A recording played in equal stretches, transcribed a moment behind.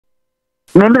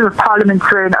Members of Parliament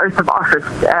swear an oath of office,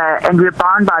 and we're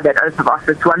bound by that oath of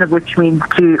office, one of which means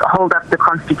to hold up the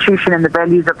Constitution and the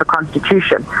values of the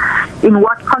Constitution. In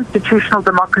what constitutional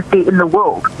democracy in the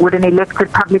world would an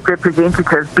elected public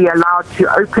representative be allowed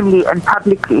to openly and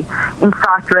publicly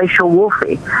incite racial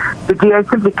warfare? The DA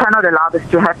simply cannot allow this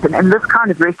to happen, and this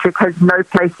kind of rhetoric has no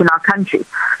place in our country.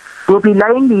 We'll be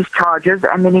laying these charges,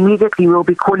 and then immediately we'll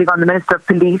be calling on the Minister of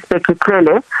Police, Becky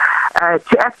Clele,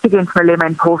 to act against Malema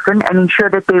and Paulson and ensure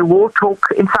that their war talk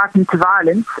inciting to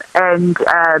violence and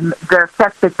the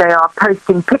fact that they are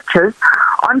posting pictures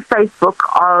on Facebook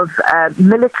of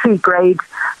military-grade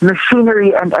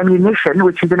machinery and ammunition,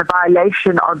 which is in a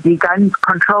violation of the Gun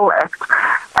Control Act,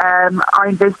 are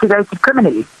investigated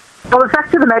criminally. Well, the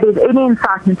fact of the matter is any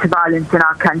incitement to violence in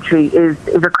our country is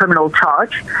a criminal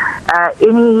charge.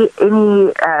 Any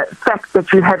fact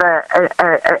that you have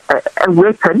a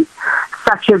weapon,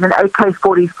 such as an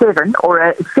AK-47 or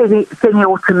a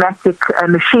semi-automatic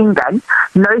machine gun,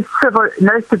 no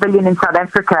civilian in South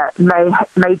Africa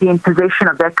may be in possession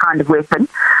of that kind of weapon.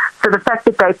 So the fact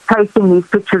that they're posting these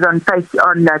pictures on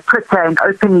Twitter and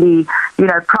openly,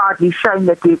 proudly showing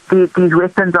that these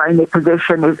weapons are in their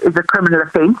possession is a criminal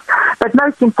offence. But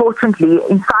most importantly,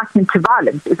 incitement to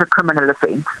violence is a criminal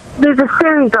offence. There's a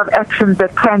series of actions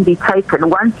that can be taken.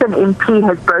 Once an MP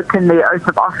has broken the oath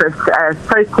of office,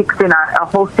 so kicks in a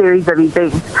whole series of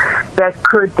events that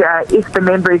could, if the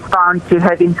member is found to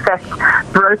have in fact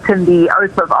broken the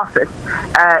oath of office,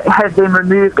 have them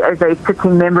removed as a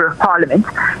sitting member of Parliament.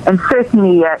 And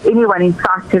certainly anyone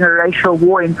inciting a racial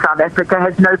war in South Africa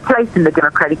has no place in the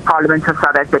Democratic Parliament of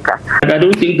South Africa. I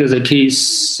don't think there's a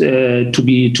case to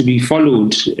be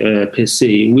followed per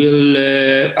se.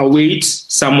 We'll await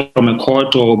someone from a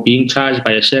court or being charged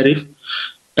by a sheriff,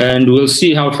 and we'll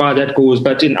see how far that goes.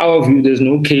 But in our view, there's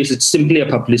no case. It's simply a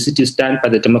publicity stunt by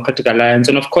the Democratic Alliance.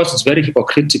 And of course, it's very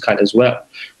hypocritical as well,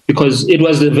 because it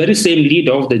was the very same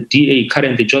leader of the DA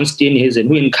currently, John Steenhuisen,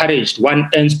 who encouraged one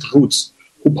Ernst Roots,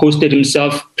 who posted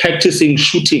himself practicing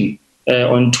shooting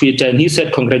on Twitter. And he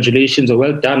said, congratulations or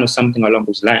well done or something along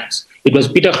those lines. It was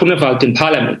Peter Groenewald in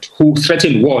Parliament who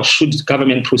threatened war should the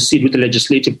government proceed with the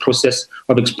legislative process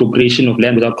of expropriation of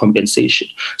land without compensation.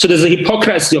 So there's a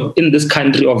hypocrisy in this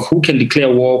country of who can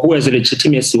declare war, who has a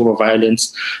legitimacy over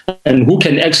violence, and who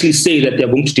can actually say that they're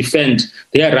going to defend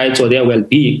their rights or their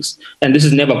well-beings. And this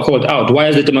is never called out. Why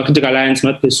has the Democratic Alliance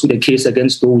not pursued a case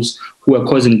against those who are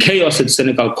causing chaos at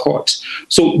Senegal court?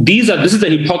 So this is the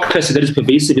hypocrisy that is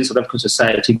pervasive in South African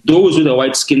society. Those with a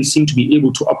white skin seem to be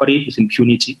able to operate with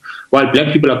impunity, while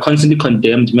black people are constantly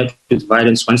condemned, met with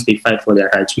violence once they fight for their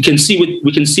rights. We can see it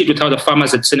with how the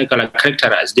farmers at Senegal are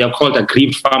characterized. They are called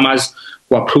aggrieved farmers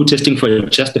who are protesting for a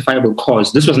justifiable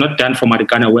cause. This was not done for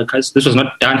Marikana workers. This was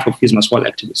not done for Fees Must Fall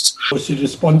activists. It's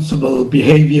irresponsible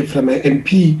behavior from an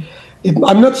MP.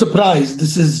 I'm not surprised.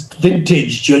 This is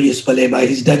vintage Julius Malema.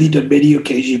 He's done it on many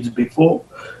occasions before.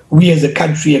 We as a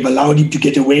country have allowed him to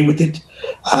get away with it.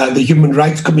 The Human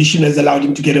Rights Commission has allowed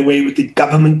him to get away with it.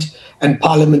 Government and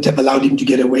Parliament have allowed him to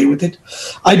get away with it.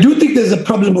 I do think there's a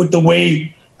problem with the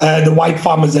way the white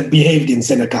farmers have behaved in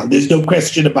Senegal. There's no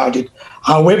question about it.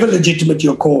 However legitimate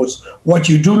your cause, what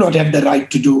you do not have the right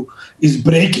to do is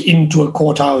break into a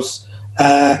courthouse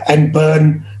and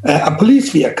burn a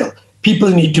police vehicle. People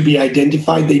need to be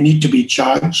identified, they need to be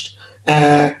charged,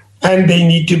 and they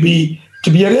need to be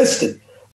arrested.